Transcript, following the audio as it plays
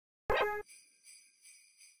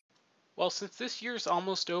Well, since this year's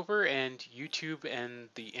almost over and YouTube and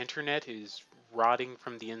the internet is rotting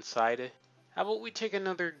from the inside, how about we take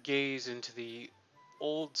another gaze into the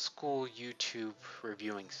old school YouTube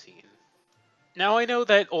reviewing scene? Now, I know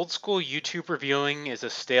that old school YouTube reviewing is a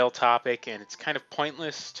stale topic and it's kind of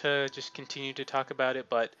pointless to just continue to talk about it,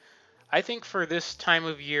 but I think for this time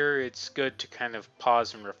of year, it's good to kind of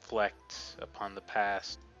pause and reflect upon the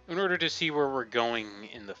past in order to see where we're going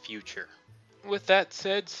in the future. With that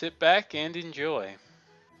said, sit back and enjoy.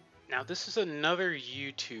 Now, this is another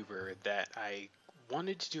YouTuber that I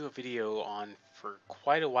wanted to do a video on for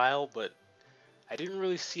quite a while, but I didn't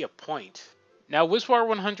really see a point. Now,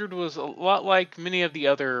 Wizwar100 was a lot like many of the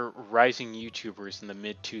other rising YouTubers in the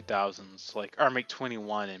mid 2000s, like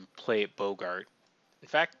Armake21 and Play It Bogart. In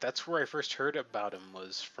fact, that's where I first heard about him,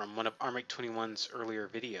 was from one of Armake21's earlier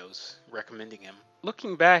videos, recommending him.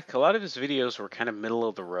 Looking back, a lot of his videos were kind of middle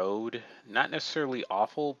of the road, not necessarily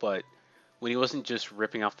awful, but when he wasn't just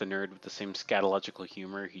ripping off the nerd with the same scatological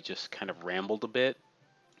humor, he just kind of rambled a bit.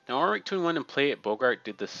 Now, Armake21 and Play It Bogart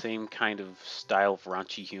did the same kind of style of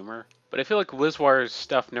raunchy humor, but I feel like Wizwar's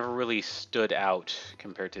stuff never really stood out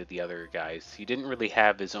compared to the other guys. He didn't really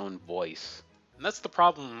have his own voice. And that's the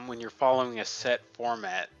problem when you're following a set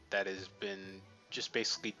format that has been just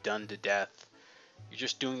basically done to death. You're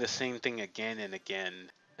just doing the same thing again and again.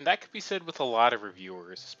 And that could be said with a lot of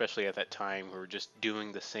reviewers, especially at that time, who were just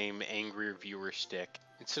doing the same angry reviewer shtick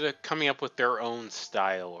instead of coming up with their own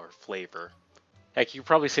style or flavor. Heck, you could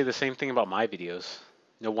probably say the same thing about my videos.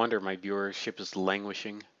 No wonder my viewership is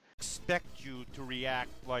languishing. Expect you to react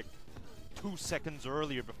like 2 seconds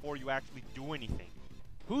earlier before you actually do anything.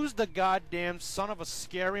 Who's the goddamn son of a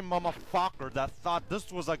scary motherfucker that thought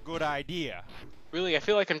this was a good idea? Really, I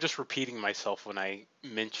feel like I'm just repeating myself when I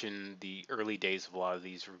mention the early days of a lot of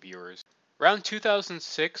these reviewers. Around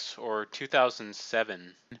 2006 or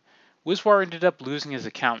 2007, Wizwar ended up losing his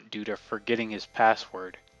account due to forgetting his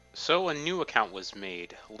password. So a new account was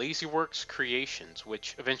made, LazyWorks Creations,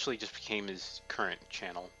 which eventually just became his current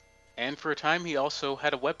channel. And for a time he also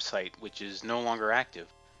had a website, which is no longer active.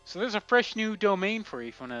 So there's a fresh new domain for you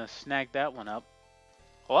if you want to snag that one up.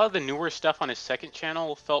 A lot of the newer stuff on his second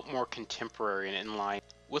channel felt more contemporary and in line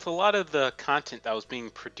with a lot of the content that was being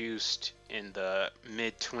produced in the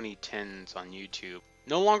mid 2010s on YouTube.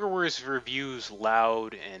 No longer were his reviews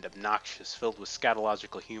loud and obnoxious, filled with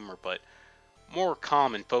scatological humor, but more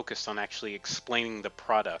calm and focused on actually explaining the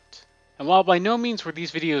product. And while by no means were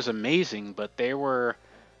these videos amazing, but they were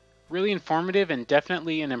really informative and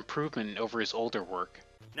definitely an improvement over his older work.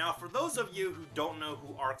 Now, for those of you who don't know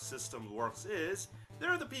who Arc System Works is,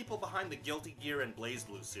 they're the people behind the Guilty Gear and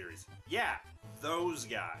BlazBlue series. Yeah, those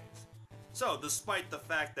guys. So, despite the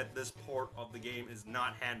fact that this port of the game is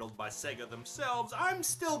not handled by Sega themselves, I'm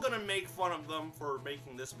still gonna make fun of them for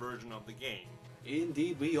making this version of the game.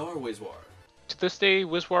 Indeed, we are Wizwar. To this day,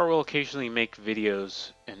 Wizwar will occasionally make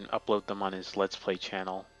videos and upload them on his Let's Play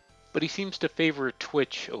channel, but he seems to favor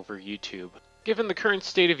Twitch over YouTube. Given the current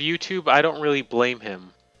state of YouTube, I don't really blame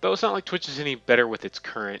him, though it's not like Twitch is any better with its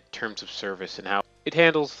current terms of service and how it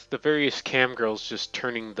handles the various cam girls just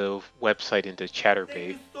turning the website into chatterbait. Thank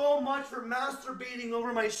you so much for masturbating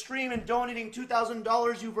over my stream and donating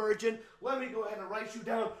 $2,000, you virgin. Let me go ahead and write you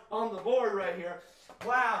down on the board right here.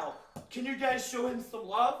 Wow. Can you guys show him some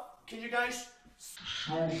love? Can you guys...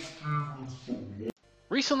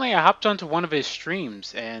 Recently I hopped onto one of his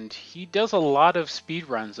streams and he does a lot of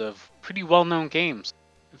speedruns of pretty well-known games.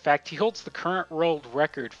 In fact, he holds the current world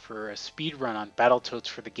record for a speedrun on Battletoads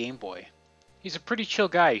for the Game Boy. He's a pretty chill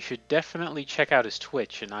guy. You should definitely check out his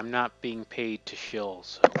Twitch, and I'm not being paid to shill,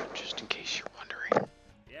 so just in case you're wondering.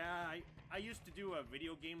 Yeah, I used to do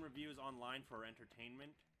video game reviews online for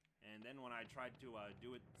entertainment, and then when I tried to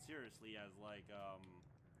do it seriously as like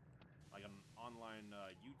an online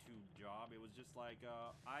YouTube job, it was just like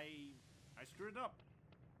I screwed it up.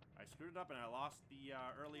 I screwed it up and I lost the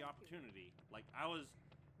early opportunity. Like I was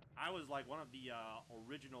like one of the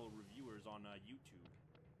original reviewers on YouTube.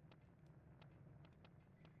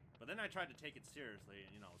 But then I tried to take it seriously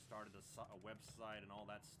and, you know, started a website and all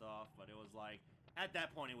that stuff, but it was like, at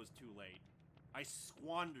that point it was too late. I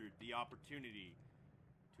squandered the opportunity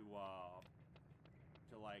to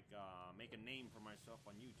make a name for myself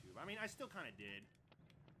on YouTube. I mean, I still kind of did.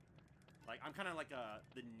 Like, I'm kind of like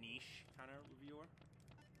the niche kind of reviewer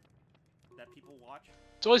that people watch.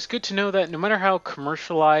 It's always good to know that no matter how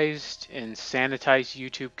commercialized and sanitized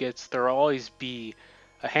YouTube gets, there will always be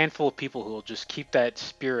a handful of people who will just keep that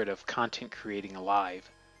spirit of content creating alive.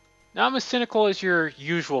 Now, I'm as cynical as your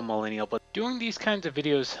usual millennial, but doing these kinds of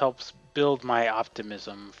videos helps build my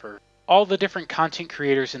optimism for all the different content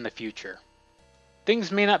creators in the future.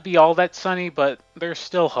 Things may not be all that sunny, but there's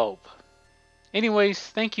still hope. Anyways,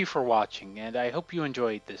 thank you for watching, and I hope you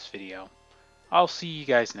enjoyed this video. I'll see you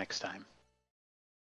guys next time.